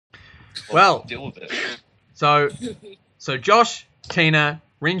Well, deal with it. So Josh, Tina,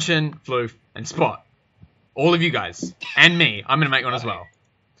 Renshin, Floof, and Spot. All of you guys. And me. I'm going to make one as well.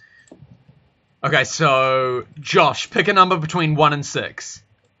 Okay, so Josh, pick a number between 1 and 6.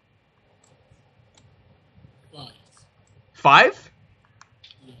 5. 5?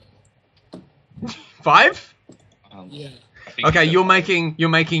 Yeah. 5? Yeah. Okay, you're making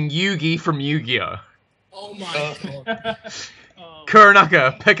Yugi from Yu-Gi-Oh! Oh my god.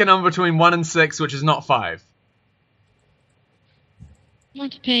 Kuronaka, pick a number between 1 and 6, which is not 5. I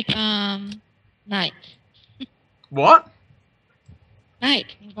want to pick, night. What? Night.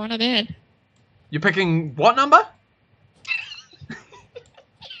 I'm going to bed. You're picking what number?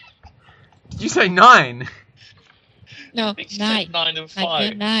 Did you say 9? No, He said night. 9 and Like, 5.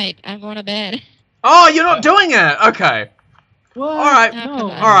 good night. I'm going to bed. Oh, you're not doing it! Okay. What? Alright. No.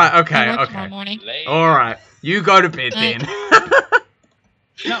 Alright, okay, I work okay. tomorrow morning. Late. Alright. You go to bed then.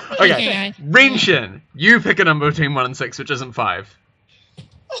 No. Okay. Okay, guys. Renshin, you pick a number between 1 and 6, which isn't 5.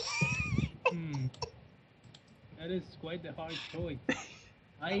 That is quite a hard choice.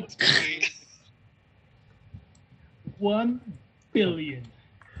 I That's pick 1 billion.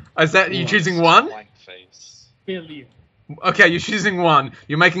 Is that you choosing 1? Blank face. Billion. Okay, you're choosing 1.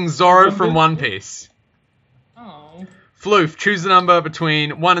 You're making Zoro from One Piece. Oh. Floof, choose a number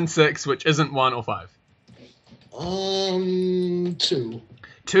between 1 and 6, which isn't 1 or 5. 2.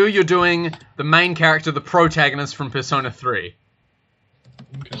 2, you're doing the main character, the protagonist from Persona 3.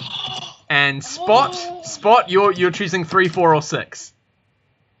 Okay. And Spot, you're choosing 3, 4, or 6.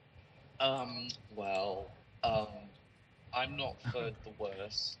 I'm not the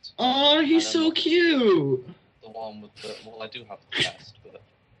worst. Oh, he's so cute. The one with the, well, I do have the best, but...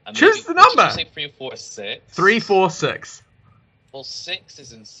 Choose the number! Did you say 3, 4, 6? 3, 4, 6. Well, 6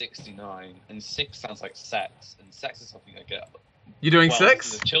 is in 69, and 6 sounds like sex, and sex is something I get. You're doing Well, 6?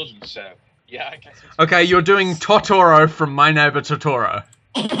 this is a children's show. Yeah, I guess it's... Okay, you're doing Totoro from My Neighbour Totoro.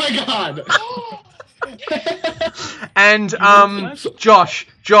 Oh my god. And,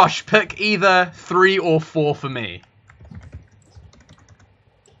 Josh, pick either 3 or 4 for me.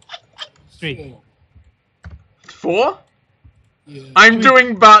 3. 4? Yeah. I'm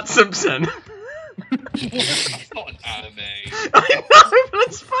doing Bart Simpson. It's not an anime. I know, but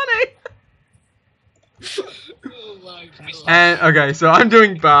it's funny. Oh my god. And, okay, so I'm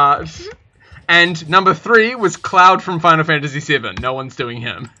doing Bart. And number 3 was Cloud from Final Fantasy VII. No one's doing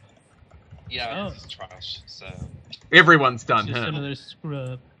him. Yeah, Oh. it's trash, so... Everyone's done Just him. another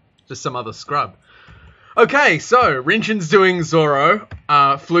scrub. Just some other scrub. Okay, so Renshin's doing Zoro.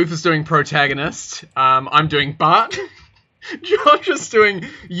 Floof is doing Protagonist. I'm doing Bart. Josh is doing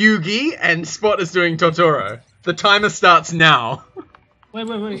Yugi, and Spot is doing Totoro. The timer starts now. Wait.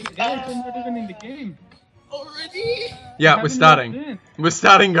 Guys, we're not even in the game. Already? Yeah, we're Haven't starting. logged in. We're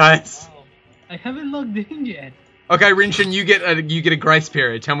starting, guys. Wow. I haven't logged in yet. Okay, Renshin, you get a grace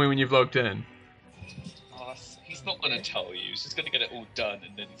period. Tell me when you've logged in. Oh, he's not gonna tell you, he's just gonna get it all done,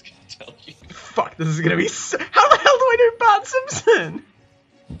 and then he's gonna tell you. Fuck, this is gonna be so... How the hell do I do Bart Simpson?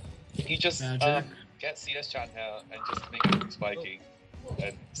 You just, Magic. get CS Chan here, and just make it spiking,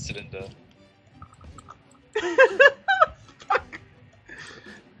 and cylinder. Fuck.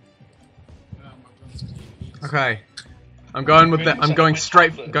 Okay. I'm going with the... I'm going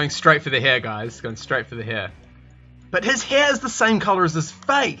straight for the hair, guys. Going straight for the hair. But his hair is the same color as his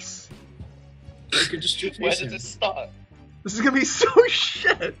face. You could just do Where did it start? This is gonna be so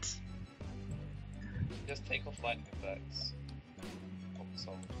shit. Just take off lighting effects. Problem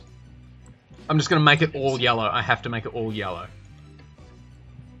solved. I'm just gonna make it all yellow. I have to make it all yellow.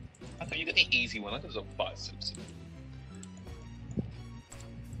 I thought you did the easy one, I thought it was a Bart Simpson.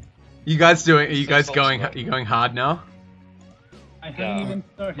 You guys doing? Are you So guys false, going? right? You going hard now? I haven't Yeah. even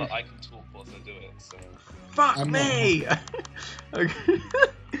started. But I can talk whilst I do it, so... Fuck I'm me. Okay.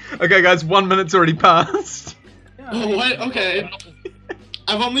 Okay, guys. 1 minute's already passed. Yeah, Oh, what? Okay.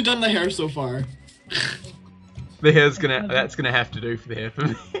 I've only done the hair so far. The hair's gonna. That's gonna have to do for the hair for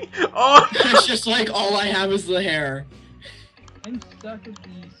me. Oh. It's just like all I have is the hair. I'm stuck at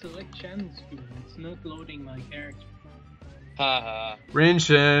the select channel screen. It's not loading my character. Haha.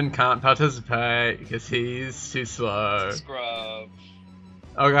 Renshin can't participate because he's too slow. Scrub.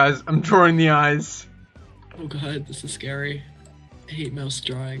 Oh, guys, I'm drawing the eyes. Oh god, this is scary. I hate mouse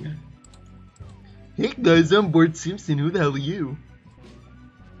drawing. Hey guys, I'm Bart Simpson. Who the hell are you?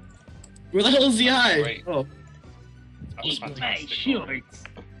 Where the hell is the eye? Great. Oh. That was My fantastic. shorts.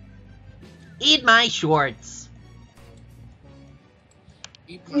 Eat my shorts.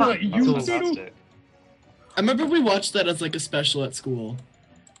 Fuck That's you, fantastic. I remember we watched that as like a special at school.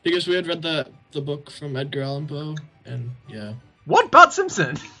 Because we had read the book from Edgar Allan Poe, and yeah. What, Bart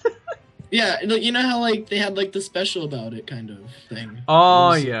Simpson? Yeah, you know how like they had like the special about it kind of thing.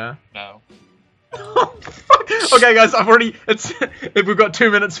 Oh It was- yeah. No. Oh, fuck. Okay, guys, we've got 2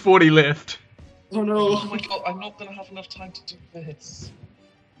 minutes 40 left. Oh Oh no. my god, I'm not gonna have enough time to do this.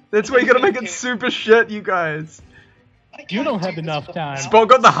 That's why you gotta make it super shit, you guys. You don't have enough time. Spot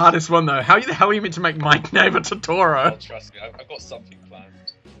got the hardest one though. How the hell are you meant to make My Neighbour Oh, Totoro? trust me, I've got something planned.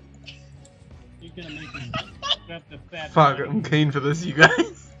 You're gonna make him grab the fat. Fuck, body. I'm keen for this, you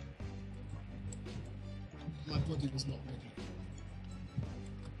guys. My body was not ready.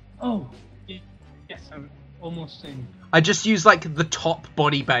 Oh, yes, I'm almost in. I just used like the top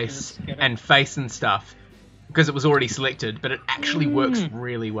body base and face and stuff because it was already selected, but it actually works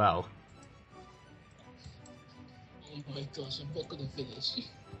really well. Oh my gosh, I'm not gonna finish.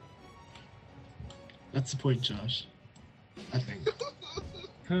 That's the point, Josh. I think.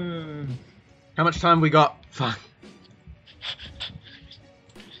 How much time we got? Fuck.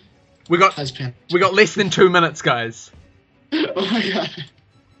 We got less than 2 minutes, guys. Oh my god.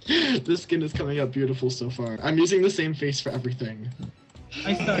 This skin is coming out beautiful so far. I'm using the same face for everything.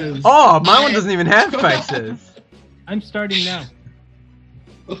 I started. Oh, my one doesn't even have faces. I'm starting now.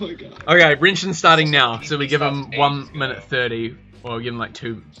 Oh my god. Okay, Renshin's starting now, so we give him 1 minute 30, or give him like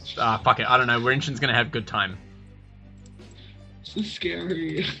 2. Fuck it, I don't know. Renshin's gonna have good time. So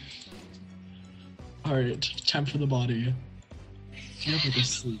scary. Alright, time for the body. You have to go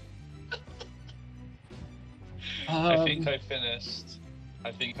sleep. I think I finished.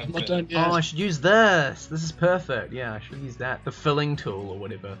 I think I'm I'm not finished. done yet. Oh, I should use this. This is perfect. Yeah, I should use that. The filling tool or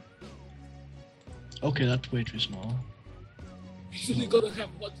whatever. Okay, that's way too small. He's only gonna have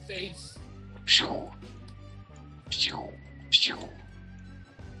one face.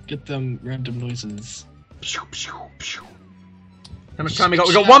 Get them random noises. How much time we got?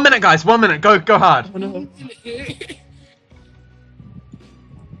 We got 1 minute, guys. 1 minute. Go hard. Oh no.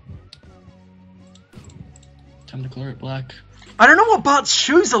 Time to color it black. I don't know what Bart's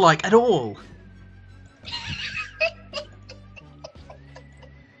shoes are like at all.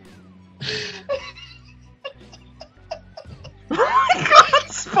 Oh my god,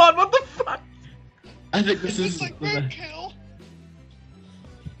 Spot, what the fuck? I think this is like the roadkill.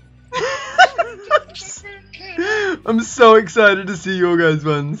 I'm so excited to see your guys'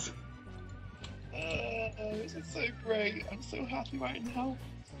 ones. This is so great. I'm so happy right now.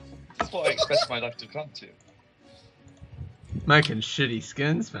 That's what I expect my life to come to. Making shitty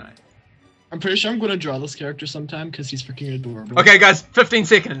skins, mate. I'm pretty sure I'm gonna draw this character sometime because he's freaking adorable. Okay, guys, 15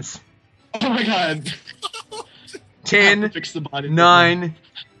 seconds. Oh my god. 10, Fix the body. 9,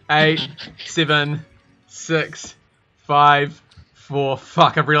 8, 7, 6, 5, 4.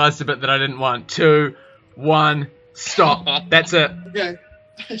 Fuck, I've realized a bit that I didn't want. 2, 1, stop. That's it. Okay.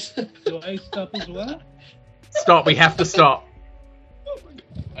 Do I stop as well? Stop, we have to stop.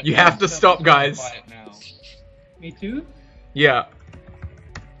 You have to stop, guys. Quiet now. Me too? Yeah.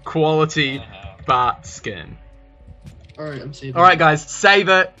 Quality Bart skin. Alright, I'm saving. Alright, guys, save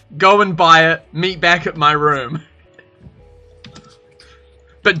it. Go and buy it. Meet back at my room.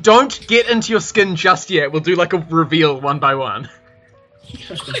 But don't get into your skin just yet. We'll do like a reveal one by one. Wait,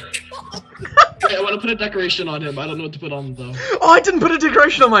 I want to put a decoration on him. I don't know what to put on though. Oh, I didn't put a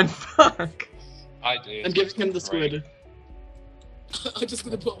decoration on mine. Fuck. I do. I'm giving him the squid. I'm just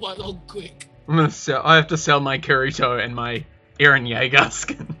gonna put one on quick. I'm gonna sell. I have to sell my Kirito and my Eren Yeager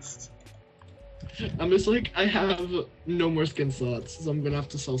skins. I'm just like, I have no more skin slots, so I'm gonna have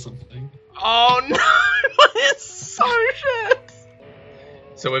to sell something. Oh no! It's so shit.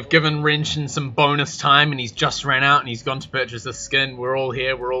 So we've given Renshin some bonus time, and he's just ran out, and he's gone to purchase a skin. We're all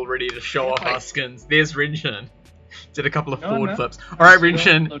here. We're all ready to show off our skins. There's Renshin. Did a couple of forward flips. All right,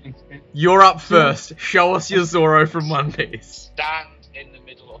 Renshin, you're up first. Show us your Zoro from One Piece. Stand in the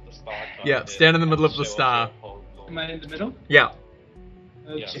middle of the star. Yeah, stand in the middle of the star. Am I in the middle? Yeah.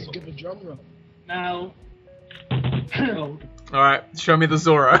 Okay. Yeah. Give a drum roll. Now, Oh, All right, show me the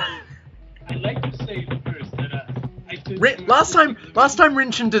Zoro. I'd like to say first that I took Last time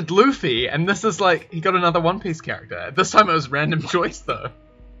Renshin did Luffy, and this is like he got another One Piece character. This time it was random choice though.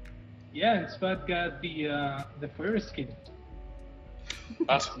 Yeah, and Spot got the first skin.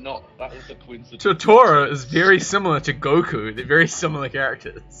 That was a coincidence. Totoro is very similar to Goku. They're very similar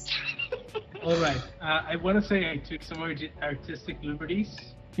characters. Alright, I want to say I took some artistic liberties,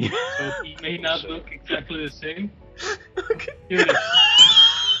 so he may not look exactly the same. Okay. Here it is.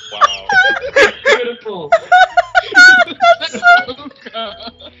 Wow. Beautiful. Or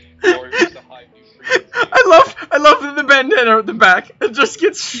it was a high new frequency. I love that the bandana at the back it just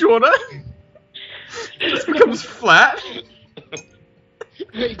gets shorter. It just becomes flat.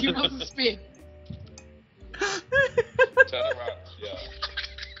 Wait, give us a spin. Turn around, yeah.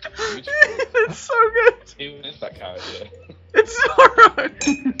 It's so good. Who is that character? It's Zoro.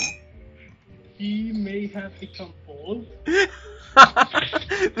 He may have become bald.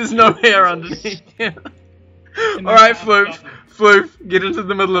 There's no hair underneath here. Alright, Floof, get into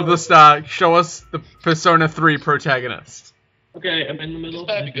the middle of the star. Show us the Persona 3 protagonist. Okay, I'm in the middle.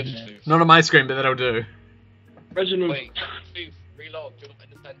 This better be good for Floof. Not on my screen, but that'll do. Reginald. Wait, Floof, relog, you're not in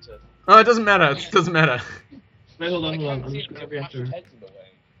the center. Oh, it doesn't matter. It doesn't matter. Wait, hold on. I'm see just gonna your reactor. massive heads in the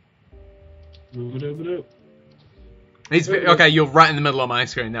way. Boo-ba-doo-ba-doo. Okay, you're right in the middle of my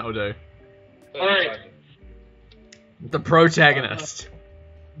screen. That'll do. Alright. The protagonist.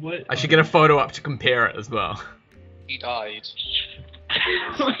 What? I should get a photo up to compare it as well. He died.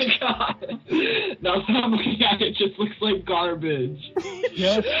 Oh my god. Now that I'm looking at it, it just looks like garbage.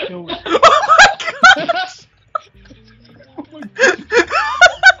 Just show it. Oh my gosh!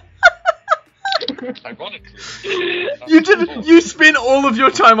 Ironically. You spent all of your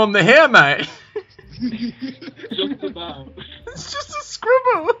time on the hair, mate. Just about. It's just a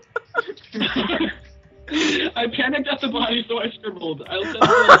scribble. I panicked at the body, so I scribbled. I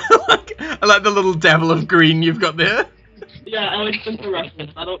like the little dabble of green you've got there. Yeah, I like sent the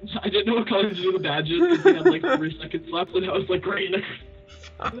reference. I didn't know what color to do the badges because we had like 3 seconds left, and I was like, great.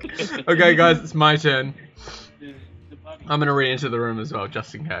 Okay, guys, it's my turn. The body. I'm gonna re-enter the room as well,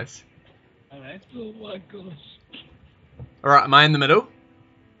 just in case. Alright. Oh my gosh. Alright, am I in the middle?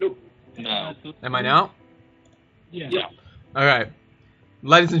 Nope. No. Am I now? Yeah. Okay.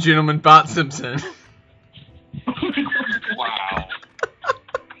 Ladies and gentlemen, Bart Simpson. Wow.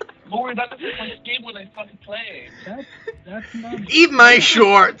 Lauren, that's my game when I fucking play. That's not. Eat my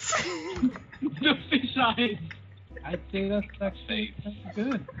shorts! The fish eyes. I'd say that's actually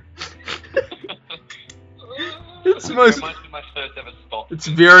good. It's It most. reminds me of my first ever spot. It's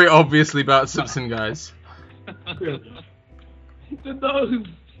very obviously Bart Simpson, guys. The nose.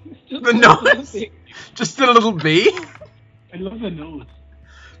 The nose. Just a little bee. I love the nose.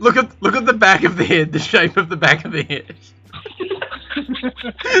 Look at the back of the head. The shape of the back of the head.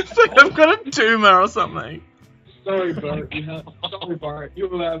 It's like I've got a tumor or something. Sorry, Bart. Sorry, Bart. You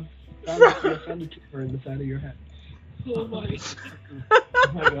have found a tumor in the side of your head. Oh my.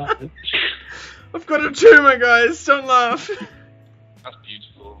 Oh my god. I've got a tumor, guys. Don't laugh. That's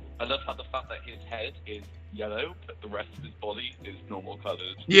beautiful. I love how the fact that his head is yellow, but the rest of his body is normal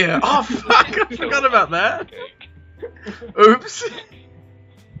coloured. Yeah. Oh fuck! I forgot about that. Cake. Oops.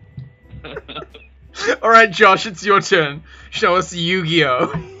 All right, Josh, it's your turn. Show us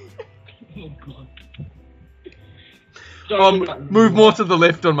Yu-Gi-Oh. Oh god. Move more to the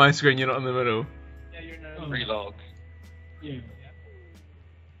left on my screen. You're not in the middle. Yeah, you're not. Relog. Yeah.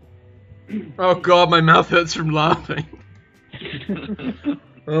 Oh god, my mouth hurts from laughing.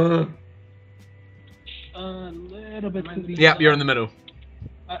 A little bit to the. Yep, you're in the middle.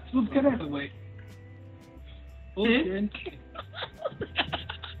 Let's get out of the way. Oh, you're in.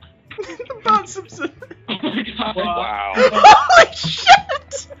 Bart Simpson. Oh my god. Wow. Holy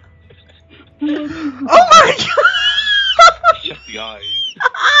shit! Oh my god! Shut the eyes.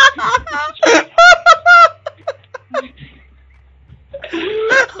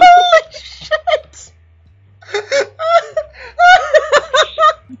 Holy shit!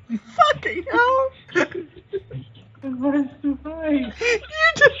 Fucking hell! Where's too high? You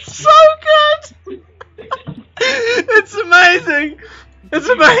did so good! It's amazing! It's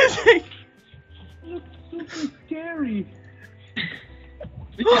amazing! That's super scary.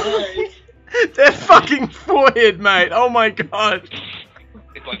 That fucking forehead, mate! Oh my god!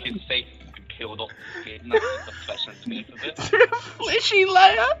 It's like his face has been peeled off the skin. That's the flesh underneath of it. It's a fleshy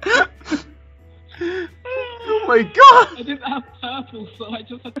layer! Oh my god! I didn't have purple, so I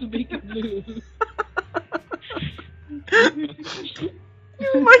just had to make it blue.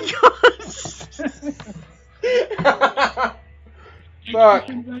 Oh my god! Fuck.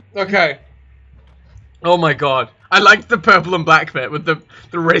 Okay. Oh my god. I liked the purple and black bit with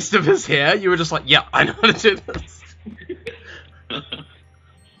the rest of his hair. You were just like, yeah, I know how to do this.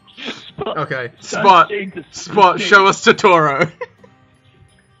 Okay. Spot, show us Totoro.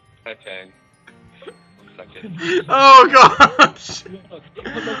 Okay. 1 second. Oh gosh.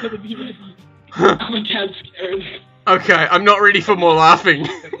 I'm not gonna be ready. I'm a tad scared. Okay, I'm not ready for more laughing.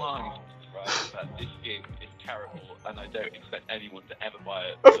 Keep in mind, right, that this game is terrible, and I don't expect anyone to ever buy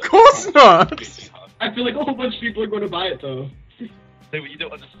it. Of course not. Really hard. I feel like a whole bunch of people are going to buy it though. No, but you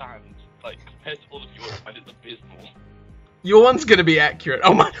don't understand. Like, compared to all of yours, mine is abysmal. Your one's gonna be accurate.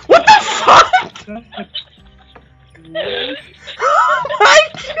 Oh my, what the fuck? Oh my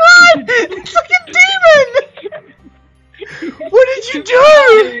god! It's like a demon! What did you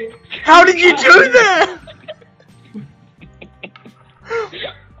do? How did you do that?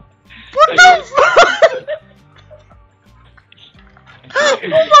 Oh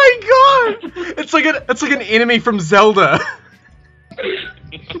my god! It's like an enemy from Zelda.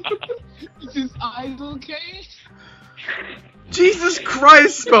 Is his eyes okay? Jesus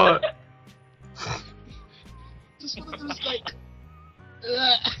Christ, Spot! Just one of those like.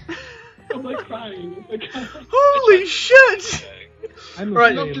 I'm like crying. Holy shit! I'm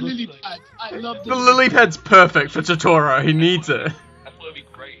Right. I love afraid the it looks lily like- pad. I love The lily pad's perfect for Totoro. He needs it. I thought it'd be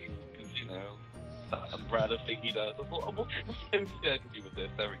great, because, you know, that umbrella thing he does. I thought, oh, what's him going to do with this?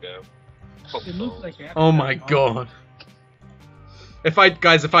 There we go. It looks like Oh my god. If I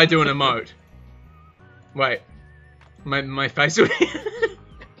do an emote. Wait. My face will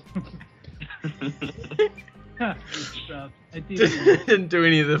I did. didn't do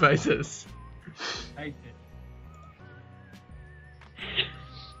any of the faces. I did.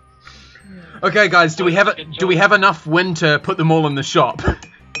 Okay, guys, do we have enough wind to put them all in the shop?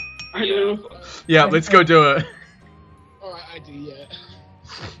 I know. Yeah, let's go do it. Alright, I do, yeah.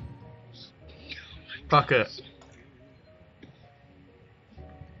 Fuck it.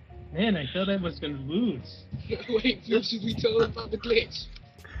 Man, I thought I was gonna lose. Wait, should we tell them about the glitch?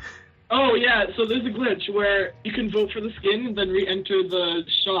 Oh yeah, so there's a glitch where you can vote for the skin, then re-enter the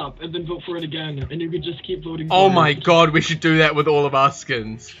shop, and then vote for it again, and you could just keep voting. Oh for my it. god, we should do that with all of our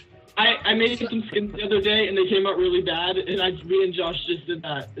skins. I made some skins the other day, and they came out really bad, and me and Josh just did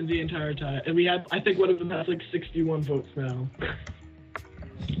that the entire time, and we had, I think one of them has like 61 votes now.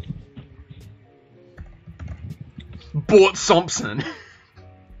 Bart Simpson.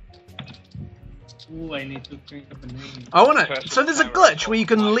 Ooh, I need to think of a name. I wanna. So there's a glitch where you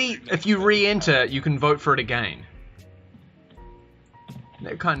can if you re-enter, you can vote for it again.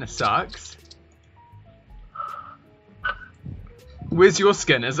 That kind of sucks. Where's your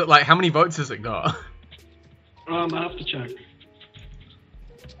skin? Is it like, how many votes has it got? I have to check.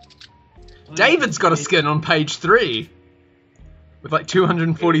 David's got a skin on page 3 with like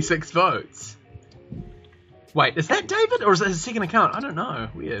 246 votes. Wait, is that David or is that his second account? I don't know.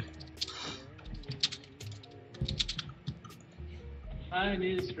 Weird. Mine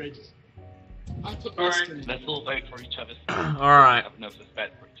is Rich. I put my Alright. skin in. Let's all vote for each other. Alright. Have no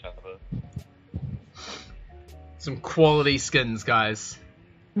respect for each other. Some quality skins, guys.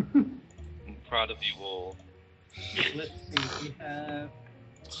 I'm proud of you all. Let's see, we have...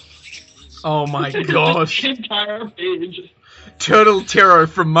 Oh my gosh. The entire page. Turtle Tero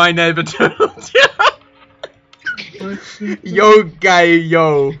from My Neighbour Totoro. Yo, gay,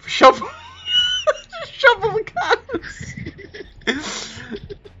 yo. Shuffle. Shuffle the cards.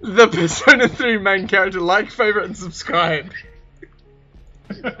 The Persona 3 main character. Like, favorite, and subscribe.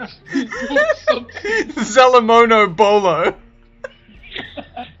 Zalamono Bolo.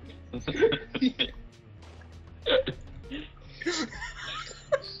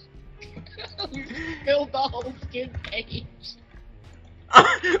 Filled the whole skin page.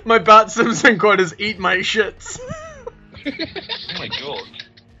 My Bart Simpson quote is "Eat my shits." Oh my god.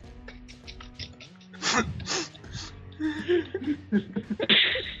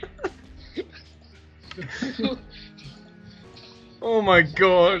 Oh my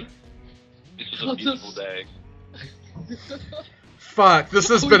god. This was a beautiful day. Fuck, this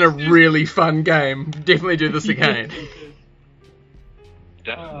has been a really fun game. Definitely do this again.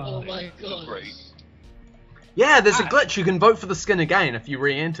 Definitely. Oh my This was god. great. Yeah, there's a glitch. You can vote for the skin again if you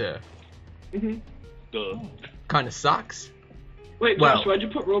re-enter. Duh. Kind of sucks. Wait, Well. Josh, why'd you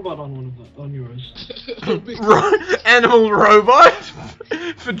put robot on one of on yours? Animal robot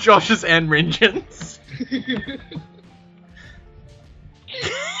for Josh's and Renshin's.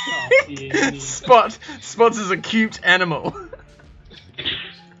 Spots is a cute animal.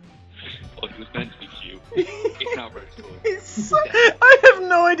 Oh, it was meant to be cute. It's not very cool. I have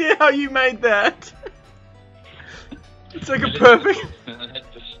no idea how you made that. It's like a perfect. And I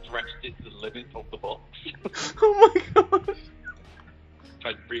just stretched it to the limit of the box. Oh my god.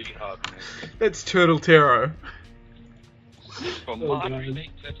 Tried really hard. That's Turtle Tero. From Oh, my God.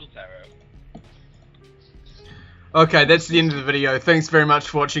 remake Turtle Tarot. Okay, that's the end of the video. Thanks very much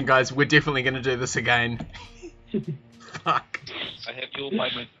for watching, guys. We're definitely going to do this again. Fuck. I have you all buy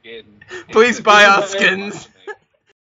my skin. Please buy our skins.